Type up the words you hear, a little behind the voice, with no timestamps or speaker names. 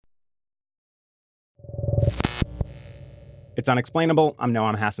It's Unexplainable. I'm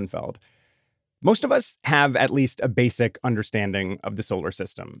Noam Hassenfeld. Most of us have at least a basic understanding of the solar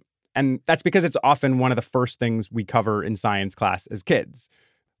system. And that's because it's often one of the first things we cover in science class as kids.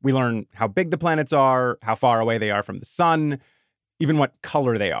 We learn how big the planets are, how far away they are from the sun, even what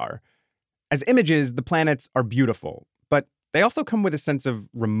color they are. As images, the planets are beautiful, but they also come with a sense of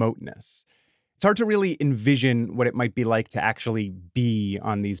remoteness. It's hard to really envision what it might be like to actually be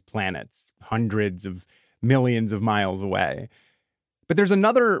on these planets, hundreds of millions of miles away. But there's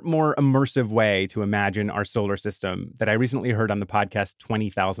another more immersive way to imagine our solar system that I recently heard on the podcast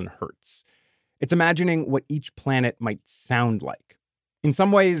 20,000 Hertz. It's imagining what each planet might sound like. In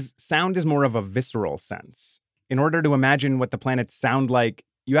some ways, sound is more of a visceral sense. In order to imagine what the planets sound like,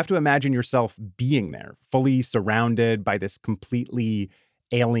 you have to imagine yourself being there, fully surrounded by this completely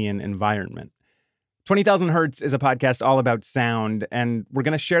alien environment. 20,000 Hertz is a podcast all about sound, and we're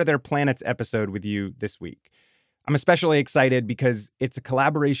going to share their Planets episode with you this week. I'm especially excited because it's a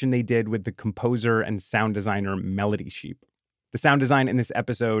collaboration they did with the composer and sound designer Melody Sheep. The sound design in this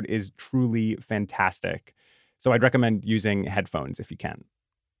episode is truly fantastic, so I'd recommend using headphones if you can.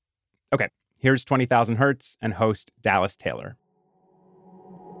 Okay, here's 20,000 Hertz and host Dallas Taylor.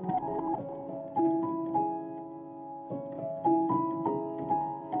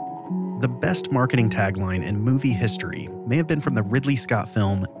 The best marketing tagline in movie history may have been from the Ridley Scott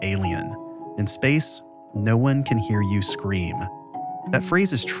film Alien. In space, no one can hear you scream. That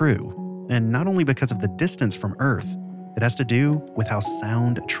phrase is true, and not only because of the distance from Earth, it has to do with how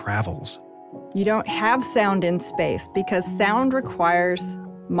sound travels. You don't have sound in space because sound requires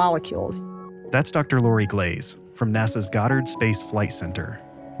molecules. That's Dr. Lori Glaze from NASA's Goddard Space Flight Center.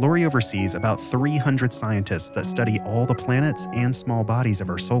 Lori oversees about 300 scientists that study all the planets and small bodies of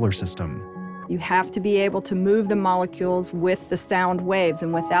our solar system. You have to be able to move the molecules with the sound waves,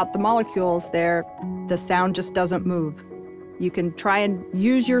 and without the molecules there, the sound just doesn't move. You can try and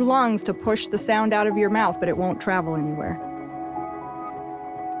use your lungs to push the sound out of your mouth, but it won't travel anywhere.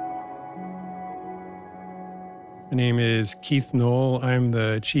 My name is Keith Knoll. I'm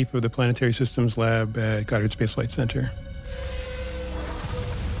the chief of the Planetary Systems Lab at Goddard Space Flight Center.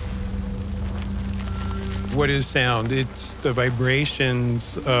 What is sound? It's the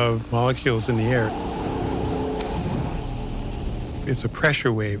vibrations of molecules in the air. It's a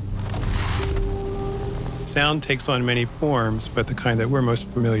pressure wave. Sound takes on many forms, but the kind that we're most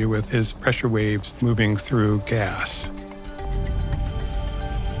familiar with is pressure waves moving through gas.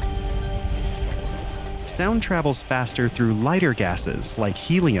 Sound travels faster through lighter gases like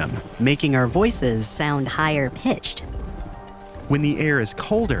helium, making our voices sound higher pitched. When the air is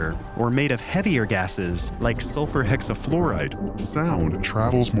colder or made of heavier gases like sulfur hexafluoride, sound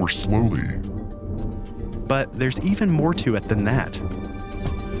travels more slowly. But there's even more to it than that.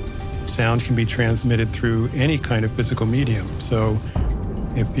 Sound can be transmitted through any kind of physical medium. So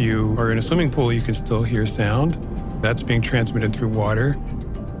if you are in a swimming pool, you can still hear sound. That's being transmitted through water.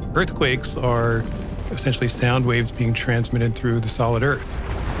 Earthquakes are essentially sound waves being transmitted through the solid earth.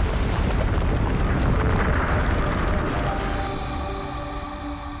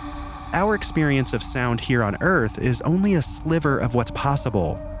 Our experience of sound here on Earth is only a sliver of what's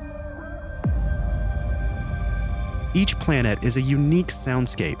possible. Each planet is a unique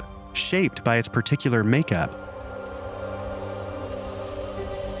soundscape, shaped by its particular makeup.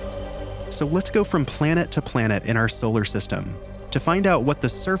 So let's go from planet to planet in our solar system to find out what the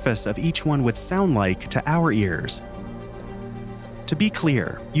surface of each one would sound like to our ears. To be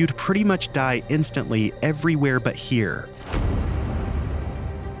clear, you'd pretty much die instantly everywhere but here.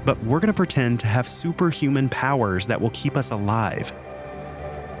 But we're going to pretend to have superhuman powers that will keep us alive.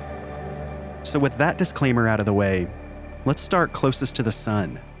 So with that disclaimer out of the way, let's start closest to the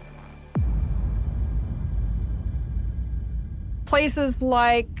sun. Places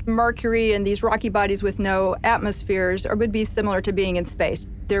like Mercury and these rocky bodies with no atmospheres would be similar to being in space.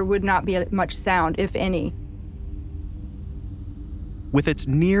 There would not be much sound, if any. With its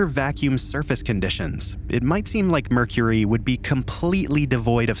near-vacuum surface conditions, it might seem like Mercury would be completely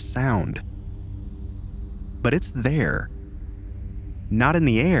devoid of sound. But it's there. Not in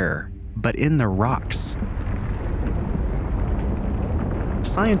the air, but in the rocks.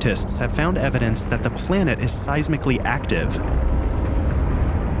 Scientists have found evidence that the planet is seismically active.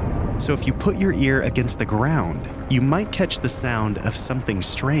 So if you put your ear against the ground, you might catch the sound of something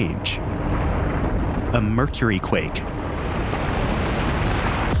strange. A Mercury quake.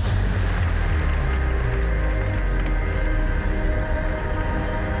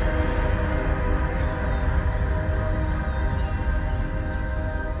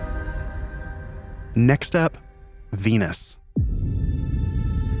 Next up, Venus.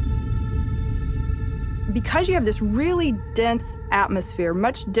 Because you have this really dense atmosphere,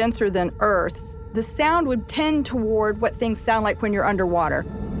 much denser than Earth's, the sound would tend toward what things sound like when you're underwater.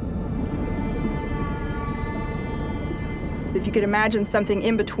 If you could imagine something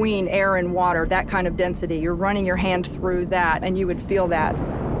in between air and water, that kind of density, you're running your hand through that and you would feel that.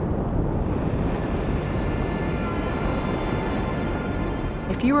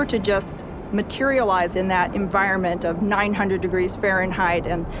 If you were to just materialize in that environment of 900 degrees Fahrenheit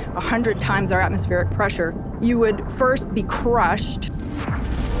and 100 times our atmospheric pressure, you would first be crushed,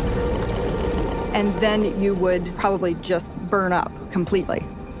 and then you would probably just burn up completely.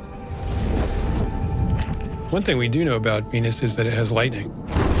 One thing we do know about Venus is that it has lightning.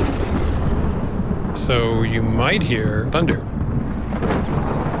 So you might hear thunder.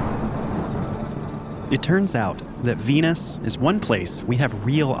 It turns out that Venus is one place we have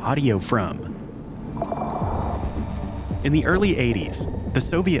real audio from. In the early 80s, the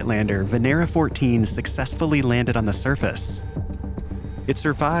Soviet lander Venera 14 successfully landed on the surface. It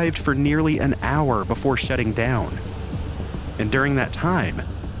survived for nearly an hour before shutting down. And during that time,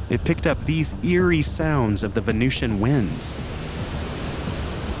 it picked up these eerie sounds of the Venusian winds.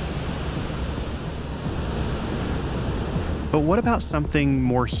 But what about something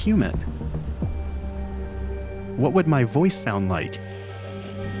more human? What would my voice sound like?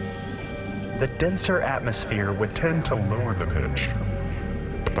 The denser atmosphere would tend to lower the pitch,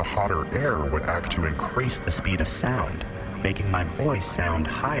 but the hotter air would act to increase the speed of sound, making my voice sound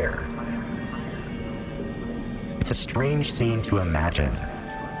higher. It's a strange scene to imagine.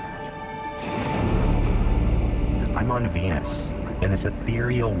 I'm on Venus, in this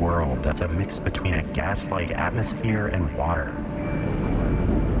ethereal world that's a mix between a gas-like atmosphere and water.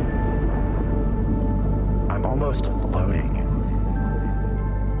 I'm almost floating.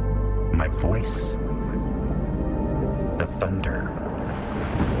 My voice, the thunder,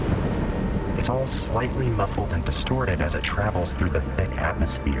 it's all slightly muffled and distorted as it travels through the thick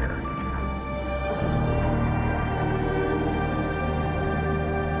atmosphere.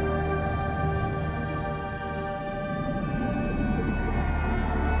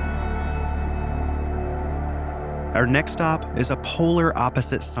 Our next stop is a polar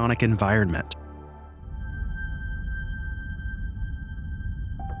opposite sonic environment.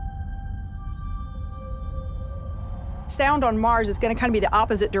 Sound on Mars is going to kind of be the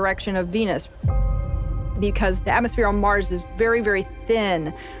opposite direction of Venus because the atmosphere on Mars is very, very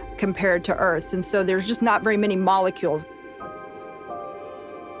thin compared to Earth's, and so there's just not very many molecules.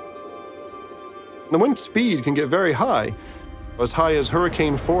 The wind speed can get very high as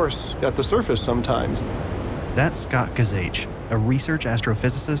hurricane force at the surface sometimes. That's Scott Gazage, a research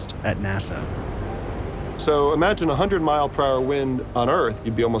astrophysicist at NASA. So imagine a 100-mile-per-hour wind on Earth,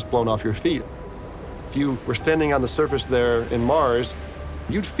 you'd be almost blown off your feet. If you were standing on the surface there in Mars,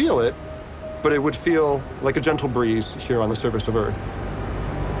 you'd feel it, but it would feel like a gentle breeze here on the surface of Earth.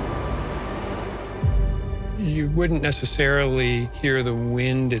 You wouldn't necessarily hear the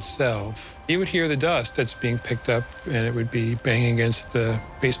wind itself. You would hear the dust that's being picked up, and it would be banging against the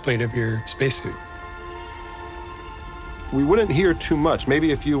faceplate of your spacesuit. We wouldn't hear too much.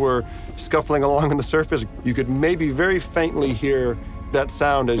 Maybe if you were scuffling along on the surface, you could maybe very faintly hear that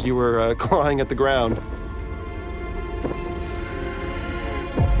sound as you were clawing at the ground.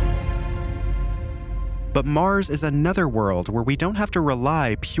 But Mars is another world where we don't have to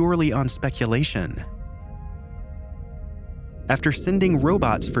rely purely on speculation. After sending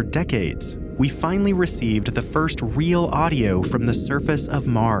robots for decades, we finally received the first real audio from the surface of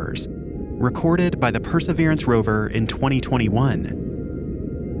Mars, recorded by the Perseverance rover in 2021.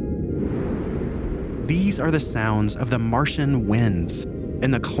 These are the sounds of the Martian winds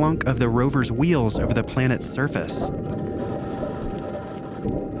and the clunk of the rover's wheels over the planet's surface.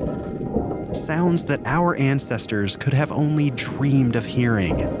 Sounds that our ancestors could have only dreamed of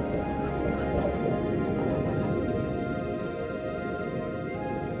hearing.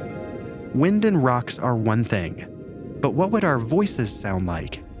 Wind and rocks are one thing, but what would our voices sound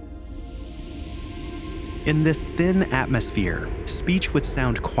like? In this thin atmosphere, speech would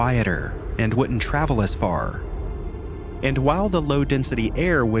sound quieter and wouldn't travel as far. And while the low-density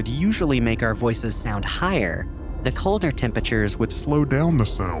air would usually make our voices sound higher, the colder temperatures would Slow down the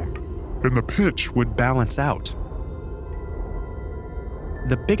sound, and the pitch would balance out.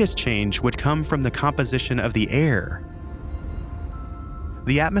 The biggest change would come from the composition of the air.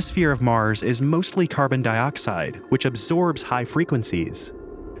 The atmosphere of Mars is mostly carbon dioxide, which absorbs high frequencies.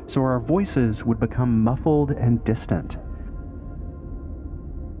 So our voices would become muffled and distant.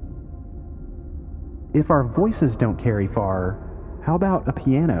 If our voices don't carry far, how about a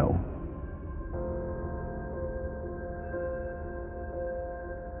piano?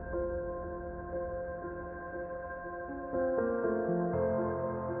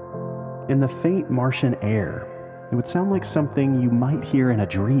 In the faint Martian air, it would sound like something you might hear in a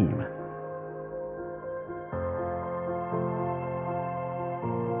dream.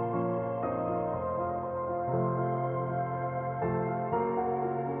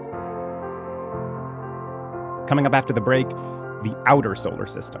 Coming up after the break, the outer solar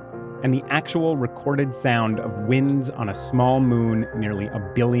system and the actual recorded sound of winds on a small moon nearly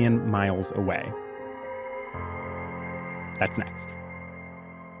 1 billion miles away. That's next.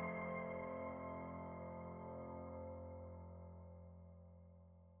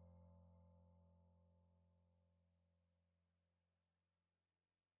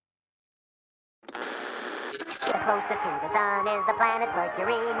 The closest to the sun is the planet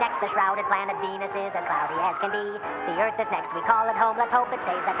Mercury. Next, the shrouded planet Venus is as cloudy as can be. The Earth is next, we call it home. Let's hope it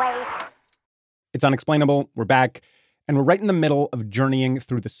stays that way. It's Unexplainable. We're back, and we're right in the middle of journeying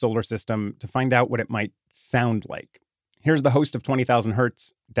through the solar system to find out what it might sound like. Here's the host of 20,000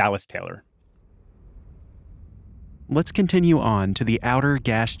 Hertz, Dallas Taylor. Let's continue on to the outer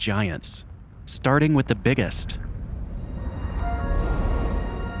gas giants, starting with the biggest.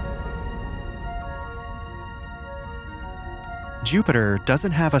 Jupiter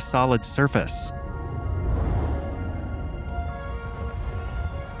doesn't have a solid surface.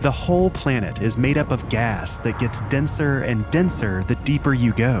 The whole planet is made up of gas that gets denser and denser the deeper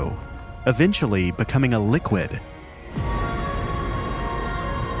you go, eventually becoming a liquid.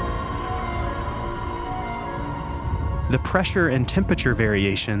 The pressure and temperature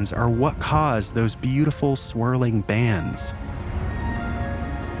variations are what cause those beautiful swirling bands.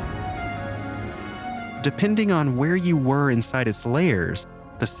 Depending on where you were inside its layers,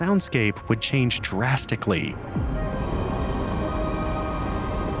 the soundscape would change drastically.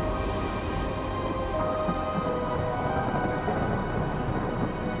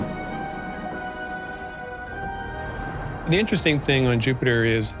 The interesting thing on Jupiter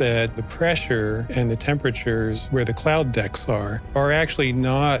is that the pressure and the temperatures where the cloud decks are actually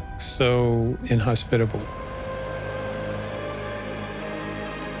not so inhospitable.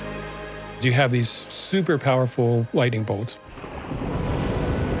 You have these super powerful lightning bolts.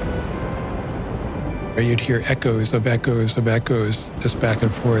 Or you'd hear echoes of echoes of echoes just back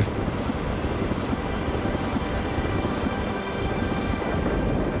and forth.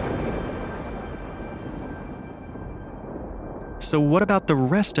 So what about the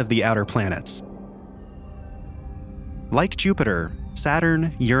rest of the outer planets? Like Jupiter,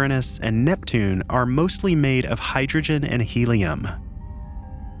 Saturn, Uranus, and Neptune are mostly made of hydrogen and helium.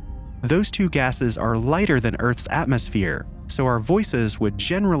 Those two gases are lighter than Earth's atmosphere, so our voices would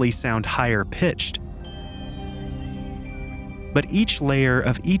generally sound higher pitched. But each layer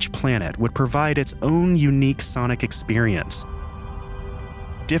of each planet would provide its own unique sonic experience.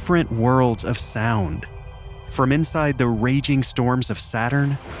 Different worlds of sound. From inside the raging storms of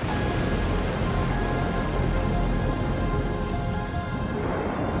Saturn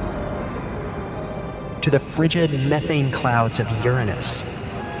to the frigid methane clouds of Uranus.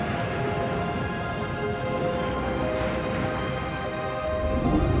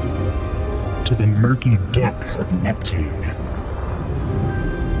 To the murky depths of Neptune.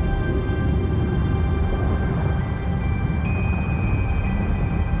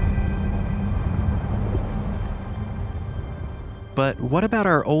 But what about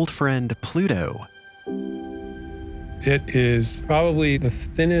our old friend Pluto? It is probably the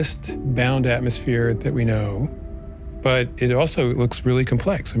thinnest bound atmosphere that we know, but it also looks really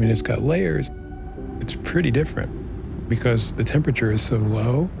complex. I mean, it's got layers. It's pretty different because the temperature is so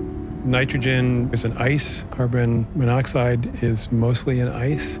low. Nitrogen is an ice. Carbon monoxide is mostly an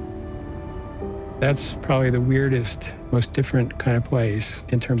ice. That's probably the weirdest, most different kind of place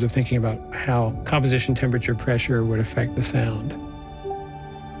in terms of thinking about how composition, temperature, pressure would affect the sound.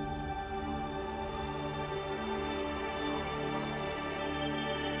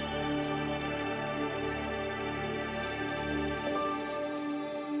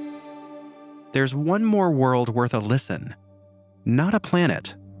 There's one more world worth a listen. Not a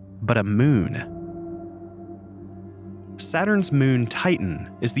planet, but a moon. Saturn's moon Titan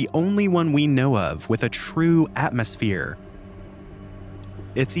is the only one we know of with a true atmosphere.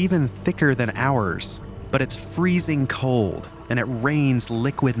 It's even thicker than ours, but it's freezing cold and it rains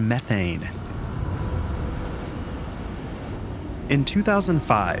liquid methane. In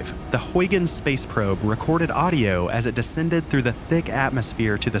 2005, the Huygens space probe recorded audio as it descended through the thick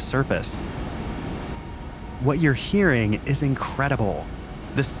atmosphere to the surface. What you're hearing is incredible.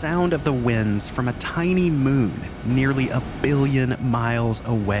 The sound of the winds from a tiny moon nearly 1 billion miles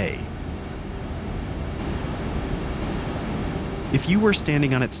away. If you were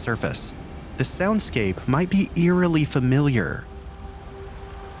standing on its surface, the soundscape might be eerily familiar.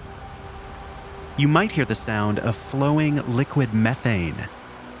 You might hear the sound of flowing liquid methane.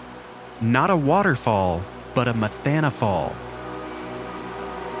 Not a waterfall, but a methanofall.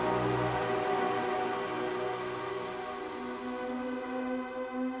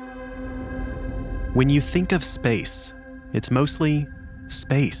 When you think of space, it's mostly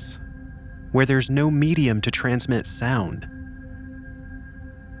space, where there's no medium to transmit sound.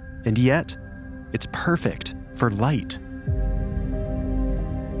 And yet, it's perfect for light.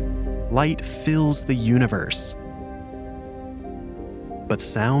 Light fills the universe, but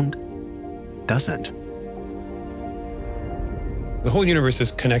sound doesn't. The whole universe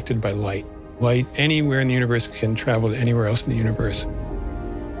is connected by light. Light anywhere in the universe can travel to anywhere else in the universe.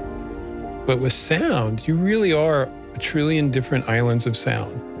 But with sound, you really are a trillion different islands of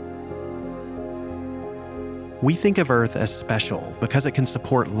sound. We think of Earth as special because it can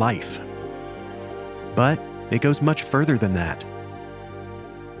support life. But it goes much further than that.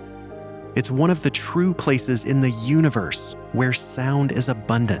 It's one of the true places in the universe where sound is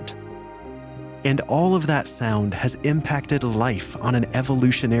abundant. And all of that sound has impacted life on an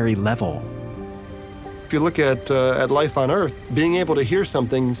evolutionary level. If you look at life on Earth, being able to hear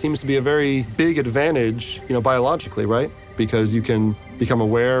something seems to be a very big advantage, biologically, right? Because you can become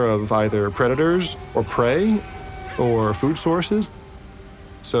aware of either predators or prey or food sources.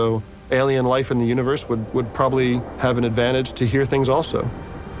 So alien life in the universe would probably have an advantage to hear things also.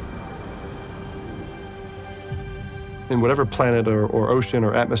 In whatever planet or ocean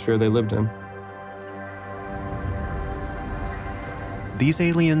or atmosphere they lived in. These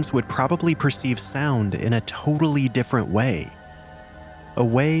aliens would probably perceive sound in a totally different way. A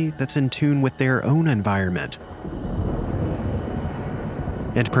way that's in tune with their own environment.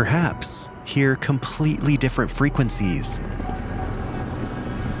 And perhaps hear completely different frequencies.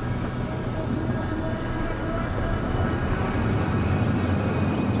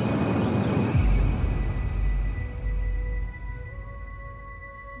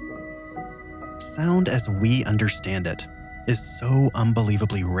 Sound as we understand it is so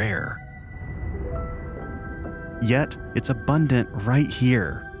unbelievably rare. Yet, it's abundant right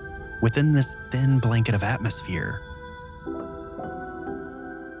here, within this thin blanket of atmosphere.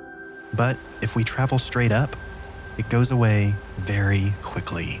 But if we travel straight up, it goes away very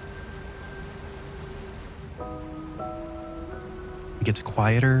quickly. It gets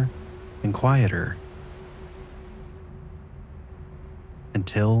quieter and quieter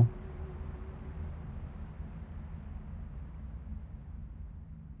until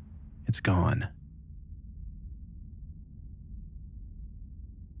it's gone.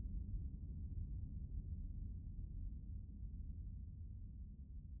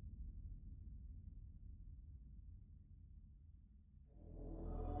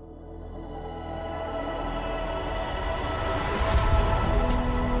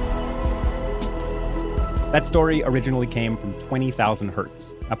 That story originally came from 20,000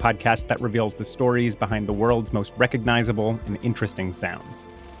 Hertz, a podcast that reveals the stories behind the world's most recognizable and interesting sounds.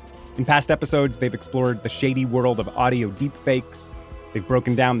 In past episodes, they've explored the shady world of audio deepfakes, they've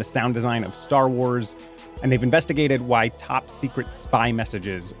broken down the sound design of Star Wars, and they've investigated why top-secret spy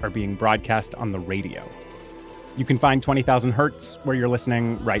messages are being broadcast on the radio. You can find 20,000 Hertz where you're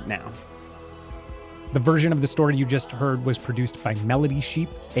listening right now. The version of the story you just heard was produced by Melody Sheep,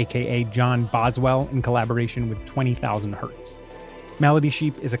 aka John Boswell, in collaboration with 20,000 Hertz. Melody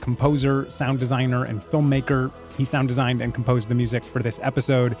Sheep is a composer, sound designer, and filmmaker. He sound designed and composed the music for this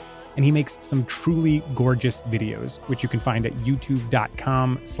episode, and he makes some truly gorgeous videos, which you can find at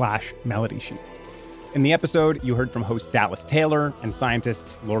youtube.com/melodysheep. In the episode, you heard from host Dallas Taylor and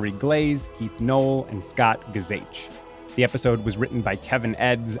scientists Lori Glaze, Keith Knoll, and Scott Gazach. The episode was written by Kevin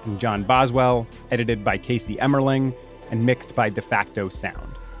Edds and John Boswell, edited by Casey Emmerling, and mixed by De Facto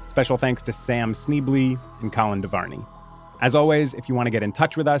Sound. Special thanks to Sam Sneebly and Colin DeVarney. As always, if you want to get in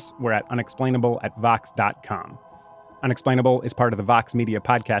touch with us, we're at unexplainable@vox.com. Unexplainable is part of the Vox Media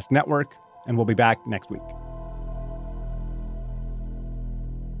Podcast Network, and we'll be back next week.